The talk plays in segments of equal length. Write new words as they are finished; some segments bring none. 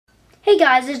Hey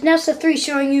guys, it's Nessa3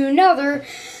 showing you another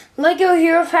LEGO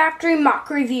Hero Factory mock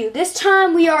review. This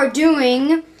time we are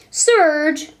doing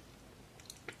Surge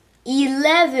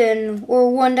 11 or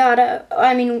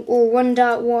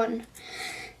 1.1.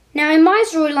 Now in my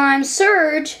storyline,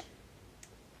 Surge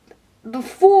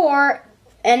before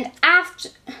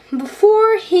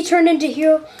he turned into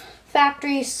Hero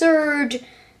Factory Surge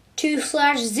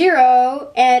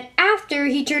 2/0 and after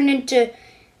he turned into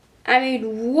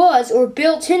was or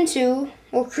built into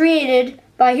or created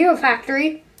by Hero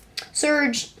Factory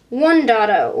Surge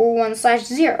 1.0 or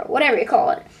 1/0, whatever you call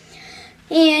it.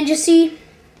 And you see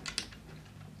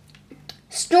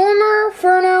Stormer,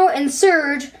 Furno, and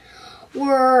Surge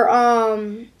were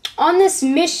on this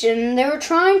mission. They were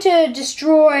trying to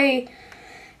destroy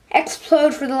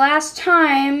Explode for the last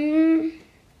time.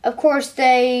 Of course,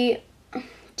 they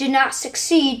did not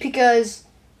succeed because,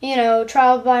 you know,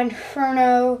 Trial by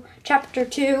Inferno Chapter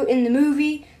 2 in the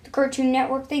movie, the Cartoon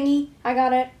Network thingy. I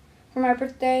got it for my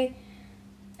birthday.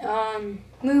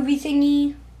 Movie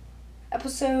thingy,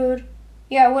 episode,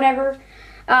 yeah, whatever.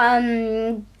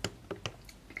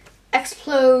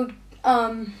 Explode,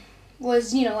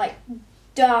 was, you know, like,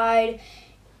 died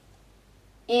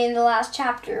in the last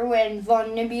chapter when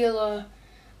Von Nebula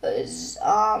was,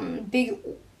 big,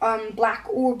 black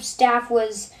orb staff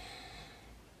was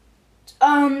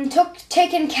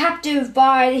taken captive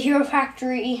by the Hero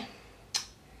Factory.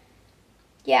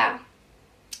 Yeah.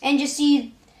 And you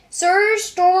see Surge,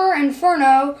 Stormer, and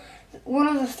Furno, one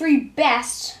of the three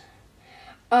best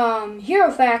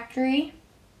Hero Factory,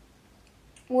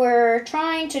 were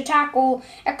trying to tackle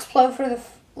Explode for the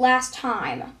last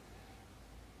time.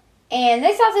 And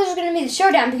they thought this was going to be the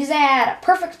showdown because they had a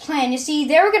perfect plan. You see,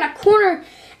 they were going to corner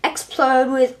Explode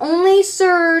with only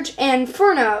Surge and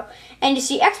Furno. And you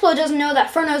see, Explode doesn't know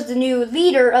that Furno's the new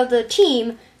leader of the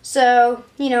team, so,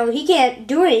 you know, he can't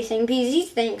do anything because he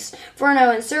thinks Furno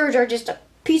and Surge are just a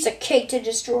piece of cake to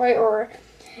destroy or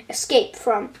escape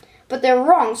from. But they're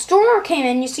wrong. Stormer came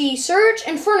in, you see, Surge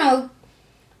and Furno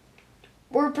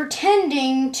were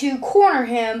pretending to corner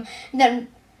him, and then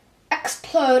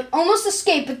Explode almost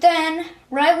escaped, but then,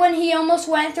 right when he almost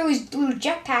went through his little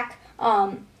jetpack,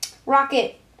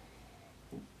 rocket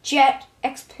jet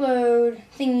Explode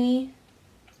thingy,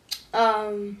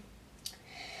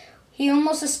 he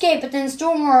almost escaped, but then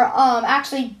Stormer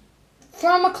actually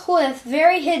from a cliff,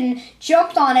 very hidden,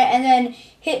 jumped on it and then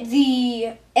hit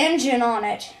the engine on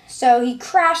it, so he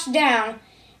crashed down.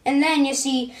 And then you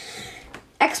see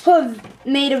Explode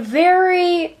made a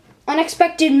very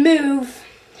unexpected move,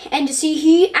 and you see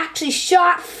he actually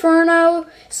shot Furno,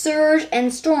 Surge,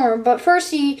 and Stormer, but first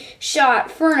he shot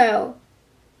Furno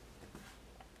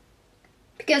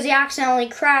because he accidentally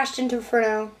crashed into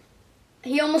Furno.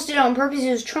 He almost did it on purpose.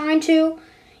 He was trying to.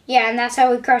 Yeah, and that's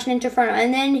how he crashed into Furno.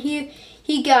 And then he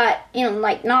got, you know,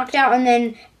 like knocked out, and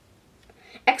then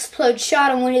Explode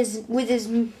shot him with his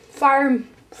fire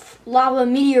lava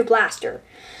meteor blaster.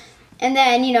 And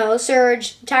then, you know,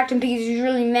 Surge attacked him because he was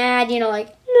really mad, you know,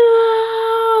 like,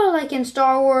 no, like in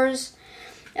Star Wars,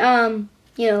 you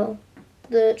know,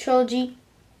 the trilogy.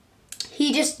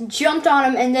 He just jumped on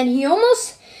him, and then he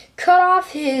almost cut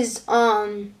off his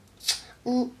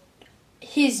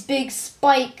big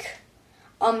spike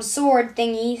sword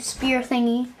thingy, spear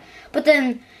thingy, but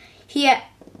then he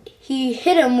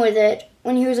hit him with it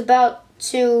when he was about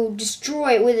to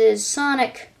destroy it with his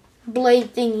sonic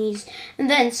blade thingies. And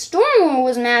then Stormer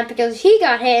was mad because he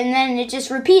got hit, and then it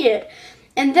just repeated.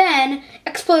 And then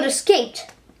Explode escaped,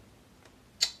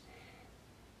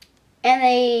 and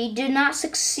they did not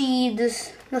succeed, the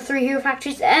three Hero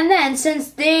Factories. And then,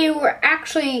 since they were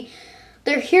actually,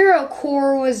 their hero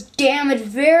core was damaged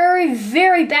very,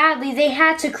 very badly, they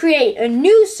had to create a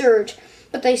new Surge,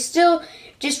 but they still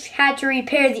just had to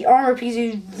repair the armor because it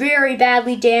was very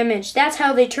badly damaged. That's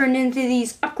how they turned into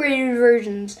these upgraded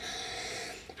versions.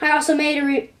 I also made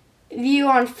a review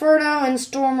on Furno and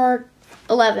Stormer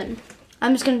 11.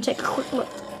 I'm just going to take a quick look.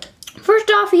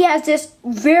 First off, he has this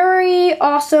very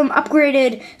awesome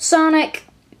upgraded Sonic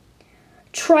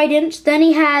Trident. Then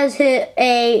he has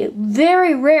a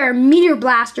very rare Meteor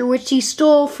Blaster, which he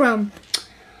stole from,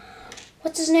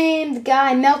 what's his name? The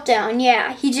guy, Meltdown.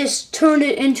 Yeah, he just turned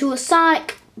it into a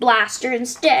Sonic Blaster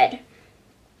instead.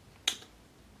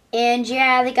 And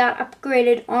yeah, they got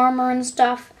upgraded armor and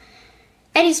stuff.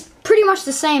 And he's pretty much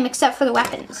the same except for the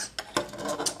weapons.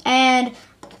 And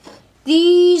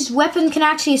these weapons can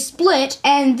actually split,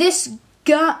 and this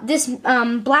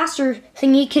blaster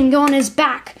thingy can go on his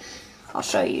back. I'll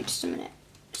show you just a minute.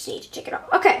 See, to take it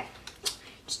off. Okay,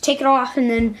 just take it off, and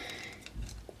then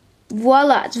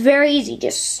voila, it's very easy.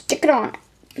 Just stick it on.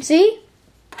 See?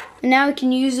 And now we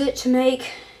can use it to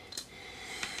make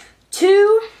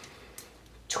 2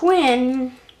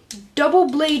 twin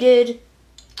double-bladed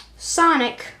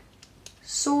Sonic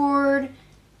sword,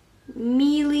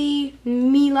 melee,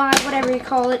 whatever you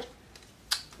call it,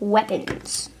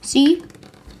 weapons. See?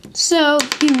 So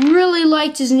he really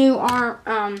liked his new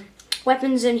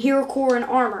weapons and hero core and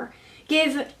armor.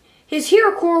 His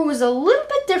hero core was a little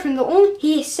bit different.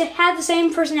 He had the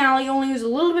same personality, only he was a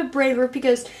little bit braver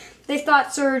because they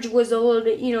thought Surge was a little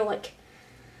bit, like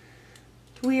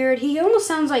weird. He almost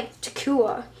sounds like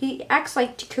Takua. He acts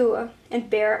like Takua and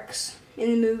Barracks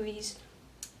in the movies.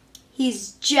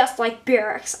 He's just like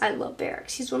Barracks. I love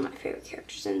Barracks. He's one of my favorite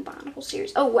characters in the Bionicle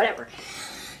series. Oh, whatever.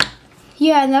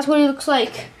 Yeah, and that's what he looks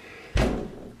like.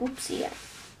 Whoopsie.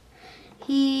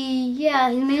 He's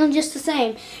mainly just the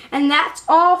same. And that's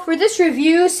all for this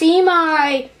review. See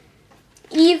my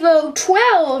Evo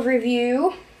 12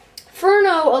 review,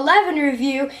 Furno 11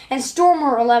 review, and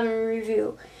Stormer 11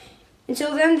 review.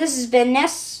 Until then, this has been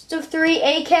Nest of 3,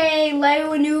 a.k.a.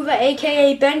 Leo Anuva,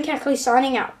 a.k.a. Ben Keckley,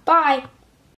 signing out. Bye.